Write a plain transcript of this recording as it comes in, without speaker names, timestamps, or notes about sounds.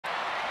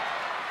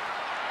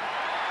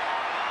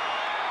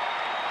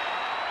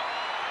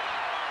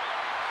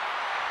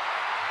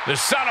The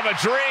son of a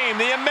dream,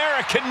 the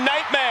American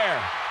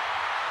Nightmare.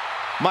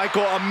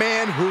 Michael, a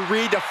man who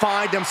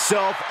redefined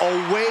himself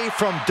away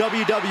from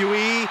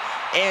WWE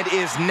and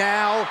is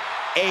now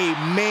a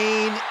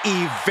main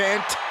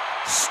event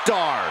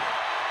star.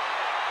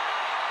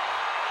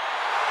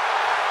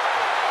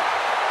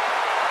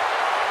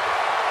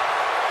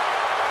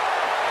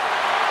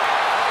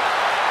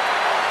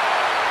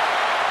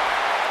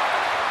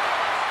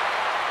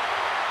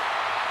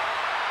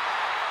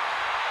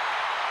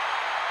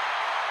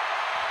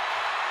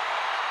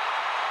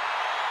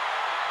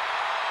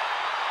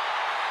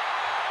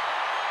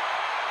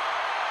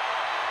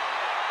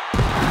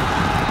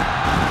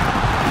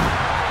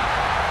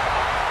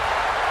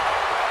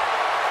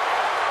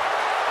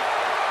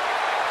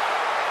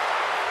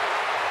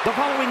 The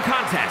following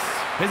contest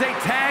is a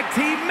tag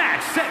team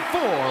match set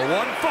for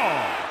one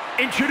fall.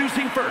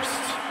 Introducing first,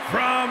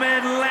 from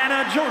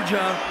Atlanta,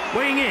 Georgia,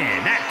 weighing in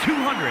at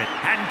 220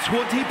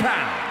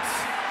 pounds,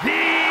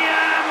 the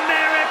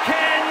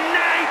American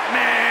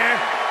Nightmare,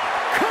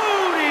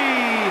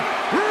 Cody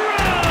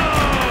Rhodes!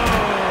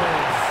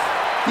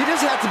 You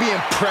just have to be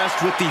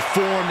impressed with the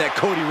form that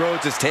Cody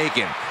Rhodes has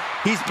taken.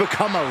 He's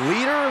become a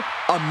leader,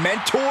 a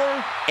mentor,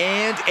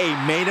 and a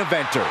main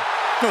eventer.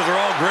 Those are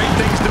all great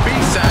things to be,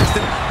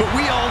 Saxton, but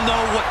we all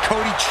know what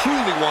Cody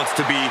truly wants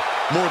to be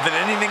more than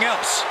anything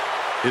else,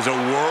 is a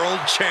world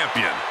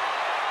champion.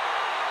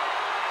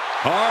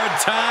 Hard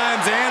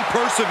times and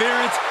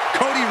perseverance,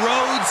 Cody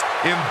Rhodes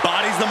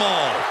embodies them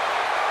all.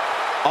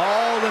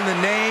 All in the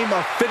name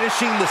of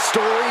finishing the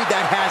story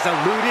that has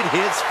eluded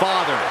his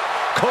father.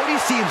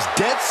 Cody seems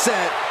dead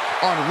set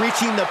on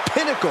reaching the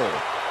pinnacle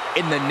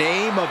in the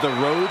name of the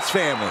Rhodes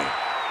family.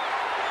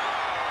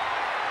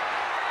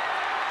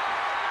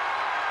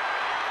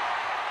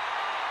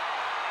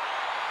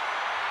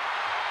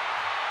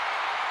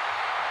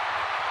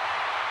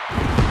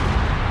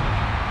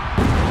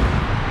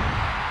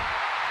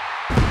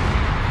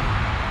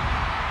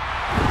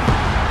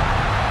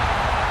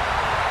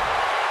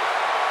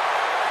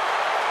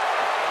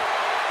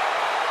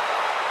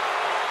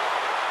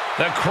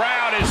 The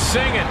crowd is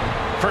singing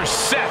for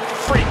Seth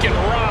freaking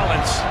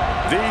Rollins.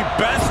 The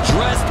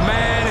best-dressed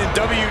man in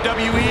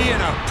WWE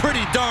and a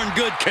pretty darn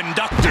good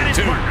conductor, And his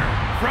too. partner,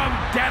 from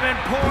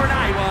Davenport,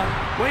 Iowa,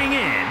 weighing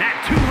in at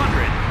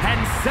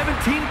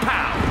 217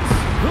 pounds,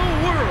 the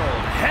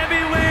World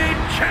Heavyweight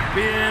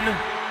Champion,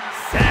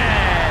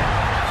 Seth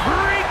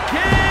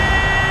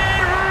freaking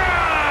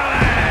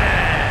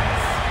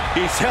Rollins!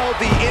 He's held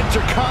the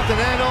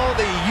Intercontinental,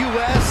 the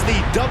US, the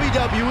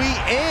WWE,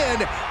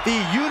 and the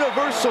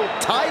Universal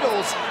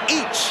titles,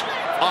 each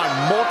on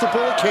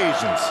multiple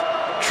occasions.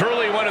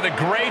 Truly one of the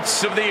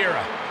greats of the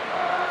era.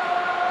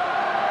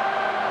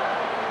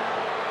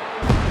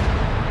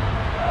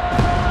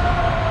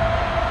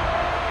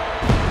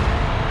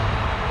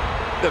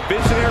 The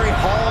visionary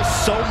hauls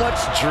so much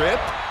drip,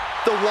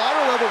 the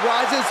water level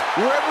rises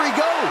wherever he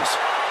goes.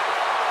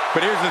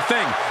 But here's the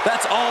thing,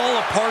 that's all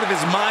a part of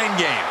his mind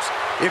games.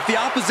 If the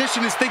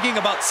opposition is thinking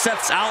about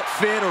Seth's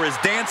outfit or his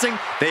dancing,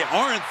 they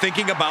aren't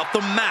thinking about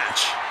the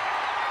match.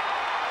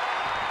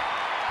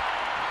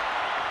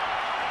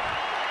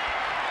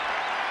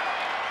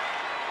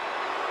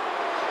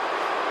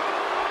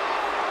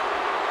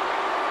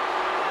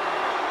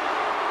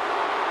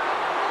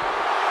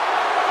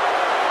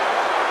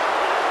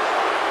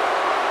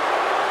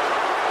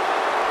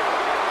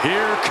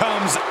 Here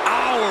comes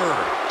our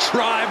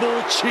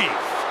tribal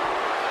chief.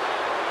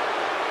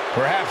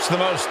 Perhaps the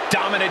most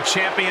dominant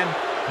champion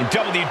in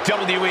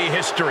WWE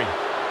history.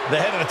 The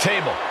head of the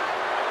table,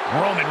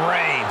 Roman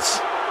Reigns.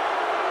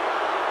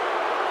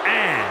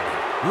 And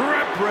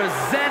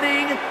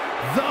representing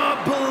the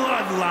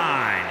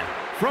Bloodline,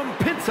 from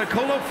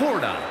Pensacola,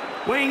 Florida,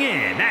 weighing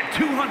in at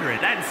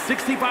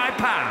 265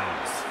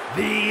 pounds,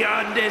 the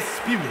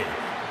undisputed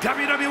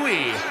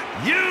WWE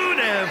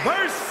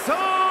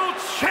Universal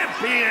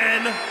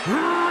Champion,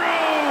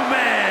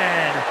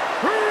 Roman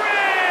Reigns!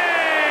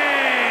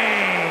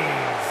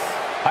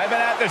 I've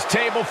been at this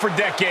table for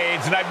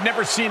decades, and I've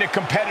never seen a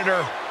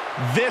competitor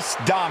this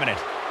dominant.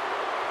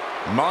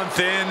 Month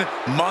in,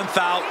 month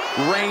out,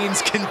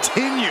 Reigns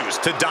continues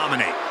to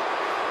dominate.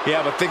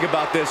 Yeah, but think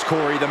about this,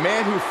 Corey. The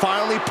man who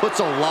finally puts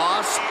a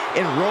loss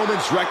in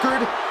Roman's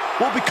record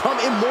will become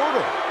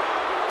immortal.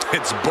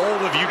 It's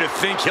bold of you to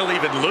think he'll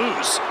even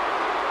lose.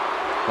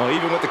 Well,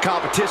 even with the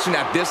competition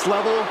at this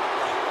level,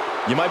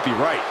 you might be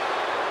right.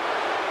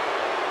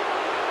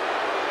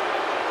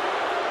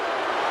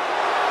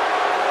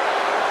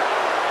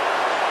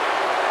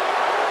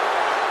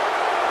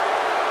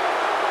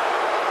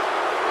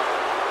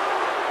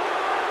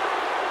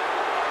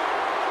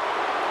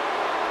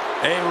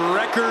 A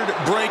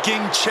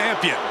record-breaking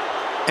champion,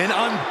 an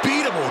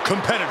unbeatable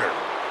competitor.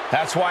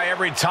 That's why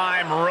every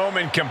time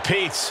Roman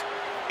competes,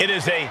 it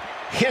is a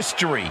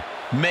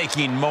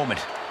history-making moment.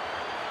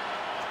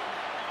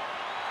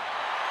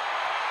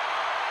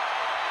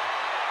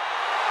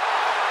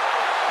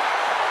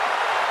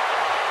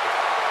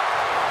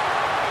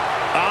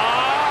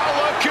 Ah,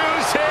 look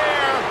who's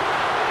here!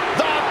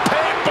 The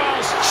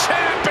People's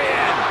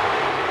Champion!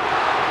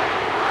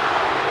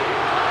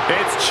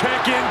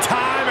 Check-in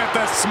time at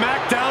the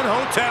SmackDown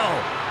Hotel.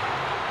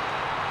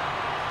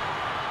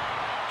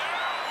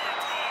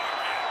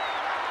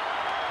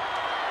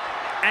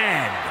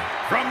 And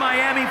from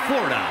Miami,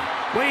 Florida,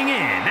 weighing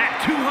in at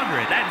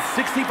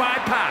 265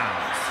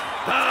 pounds,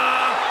 The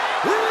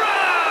Rock!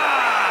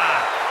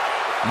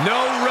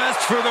 No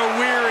rest for the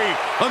weary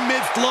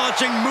amidst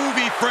launching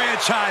movie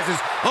franchises,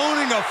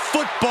 owning a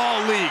football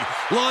league,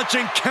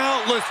 launching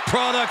countless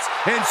products,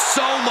 and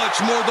so much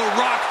more. The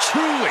Rock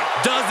truly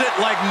does it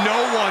like no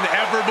one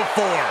ever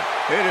before.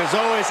 It is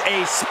always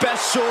a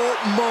special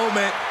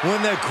moment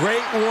when the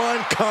great one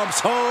comes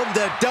home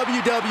to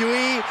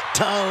WWE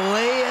to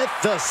lay it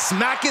the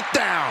smack it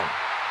down.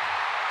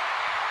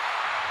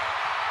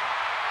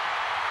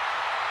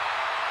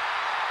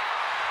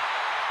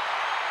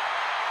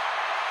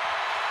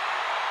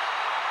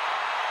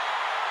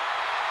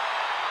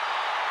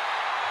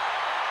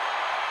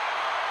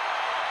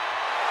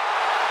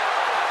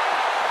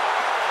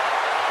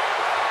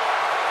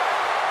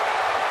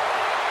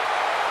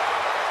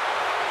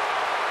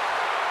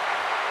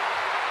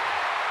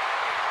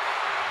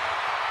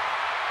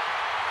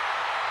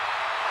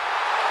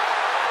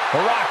 The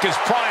Rock is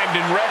primed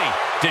and ready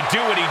to do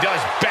what he does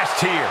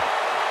best here.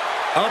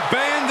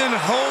 Abandon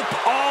hope,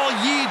 all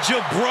ye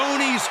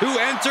jabronis who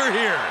enter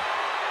here.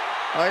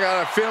 I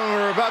got a feeling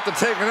we're about to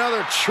take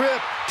another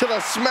trip to the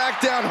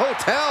SmackDown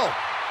Hotel.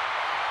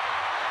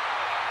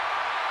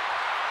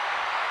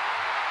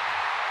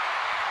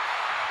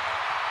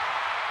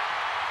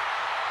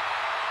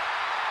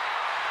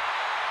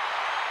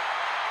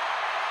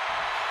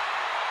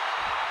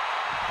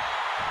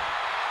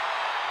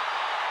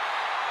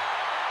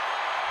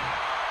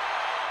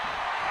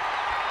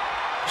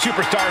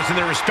 Superstars in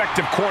their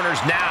respective corners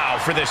now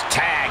for this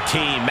tag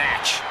team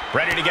match.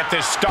 Ready to get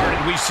this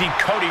started, we see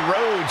Cody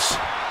Rhodes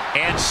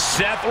and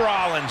Seth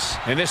Rollins.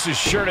 And this is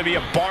sure to be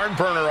a barn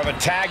burner of a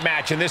tag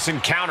match in this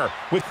encounter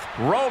with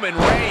Roman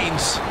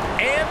Reigns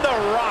and The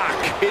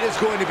Rock. It is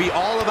going to be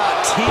all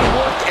about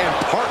teamwork and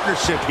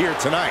partnership here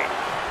tonight.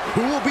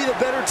 Who will be the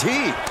better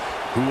team?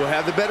 Who will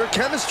have the better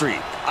chemistry?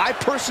 I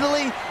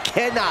personally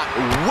cannot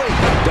wait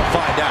to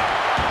find out.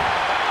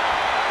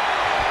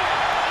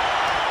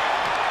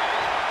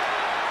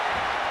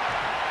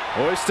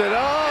 Hoisted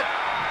up.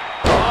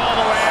 All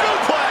the way out.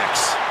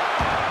 Suplex.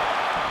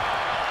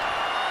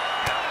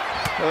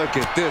 Look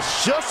at this,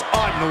 just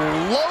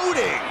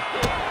unloading.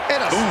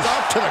 And a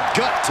stomp to the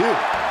gut, too.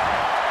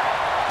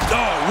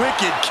 Oh,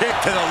 wicked kick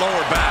to the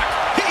lower back.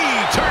 He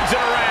turns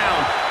it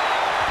around.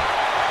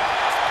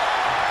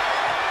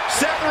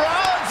 Seth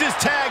Rollins is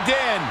tagged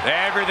in.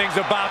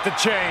 Everything's about to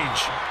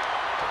change.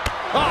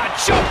 Ah,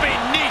 jumping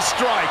knee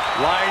strike.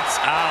 Lights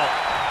out.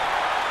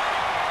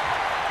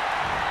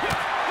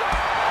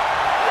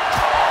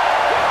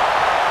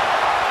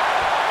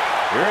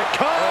 Here it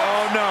comes.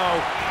 Oh, no.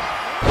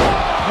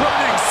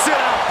 Running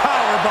sit-out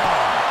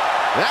powerbomb.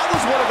 That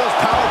was one of those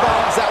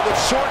powerbombs that would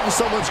shorten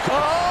someone's...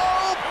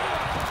 Oh!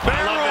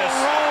 Barrel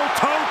roll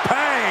tope.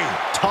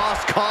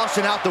 Tossed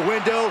caution out the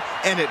window,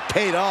 and it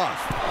paid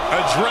off.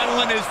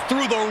 Adrenaline is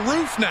through the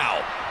roof now.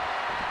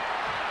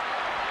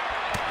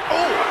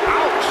 Oh,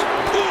 ouch.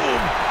 Boom.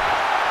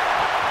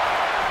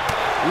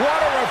 What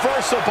a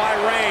reversal by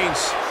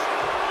Reigns.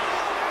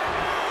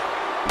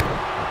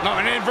 Oh,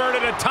 an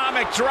inverted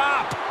atomic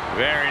drop.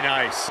 Very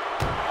nice.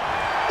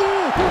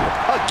 Ooh,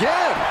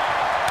 again.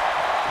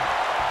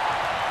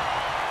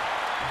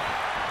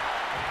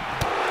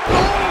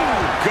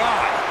 Oh,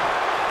 God.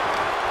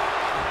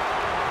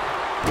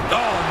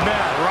 Oh,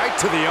 man. Right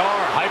to the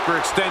arm.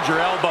 Hyperextend your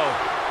elbow.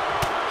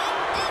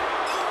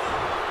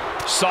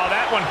 Saw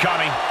that one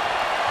coming.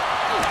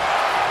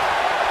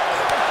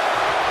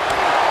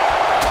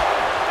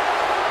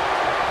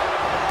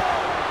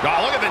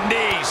 Oh, look at the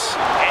knees.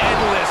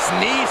 Endless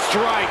knee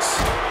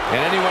strikes. And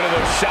any one of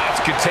those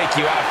shots could take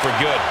you out for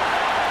good.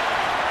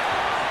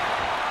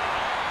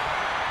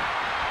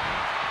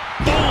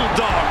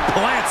 Bulldog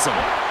plants him.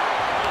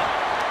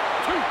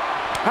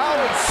 How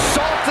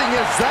insulting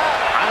is that?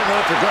 I don't know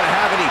if they're going to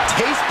have any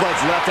taste buds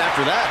left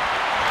after that.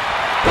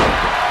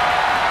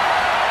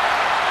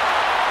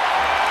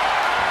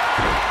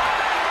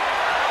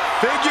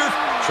 Figure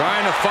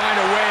trying to find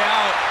a way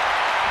out.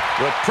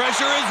 The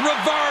pressure is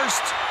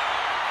reversed.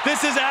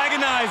 This is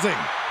agonizing.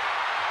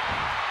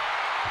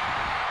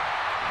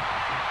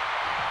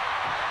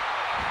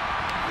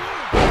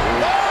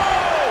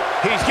 Oh!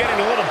 He's getting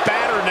a little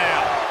battered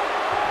now.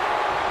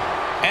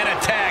 And a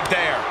tag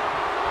there.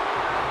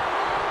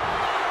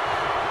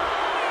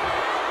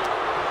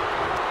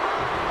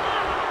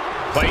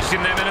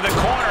 Placing them into the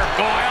corner.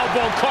 Oh,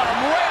 elbow caught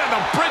him right on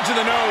the bridge of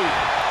the nose.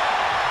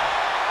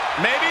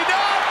 Maybe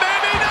not,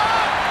 maybe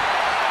not.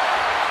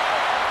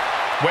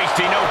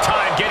 Wasting no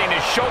time getting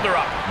his shoulder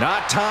up.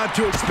 Not time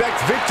to expect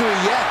victory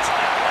yet.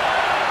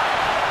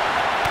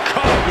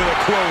 Caught with a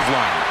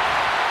clothesline.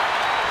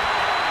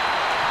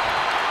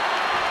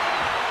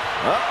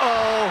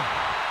 Uh-oh.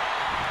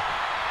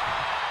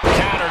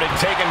 Countered and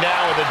taken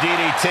down with a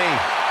DDT.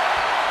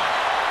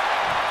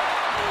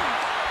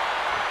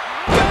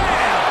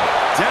 Bam!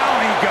 Down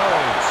he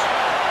goes.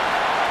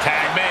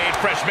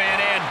 fresh man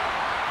in.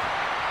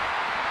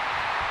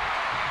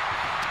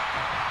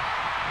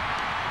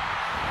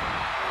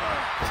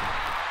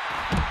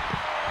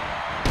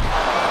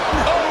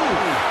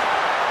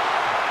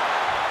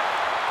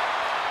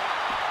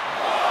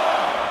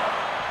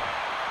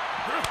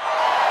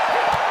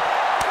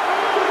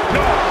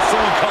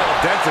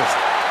 Dentist.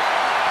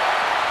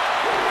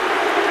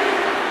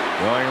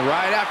 Going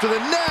right after the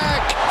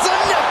neck. It's a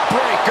neck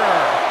breaker.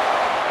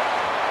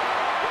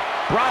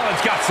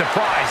 Rollins got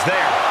surprised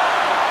there.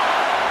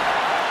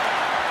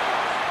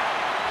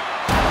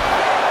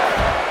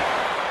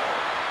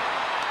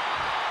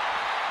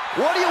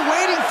 What are you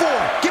waiting for?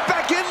 Get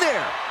back in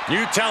there.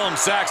 You tell him,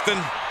 Saxton.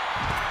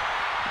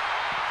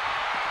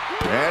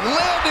 And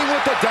landing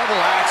with the double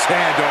axe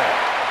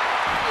handle.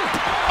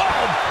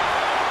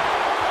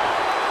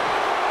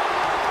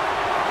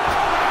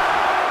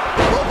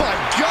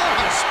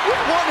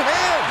 With one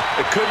hand.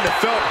 It couldn't have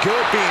felt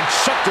good being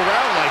chucked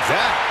around like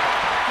that.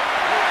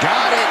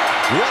 Got it.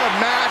 What a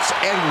match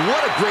and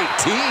what a great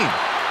team.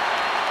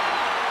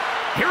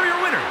 Here are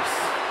your winners.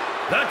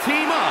 The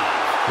team of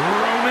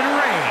Roman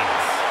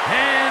Reigns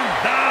and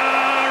The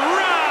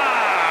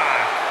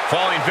Rock.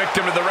 Falling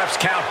victim to the ref's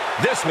count.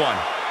 This one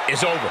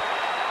is over.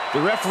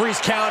 The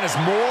referee's count is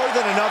more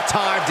than enough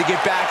time to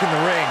get back in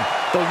the ring.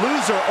 The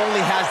loser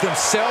only has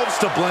themselves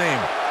to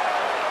blame.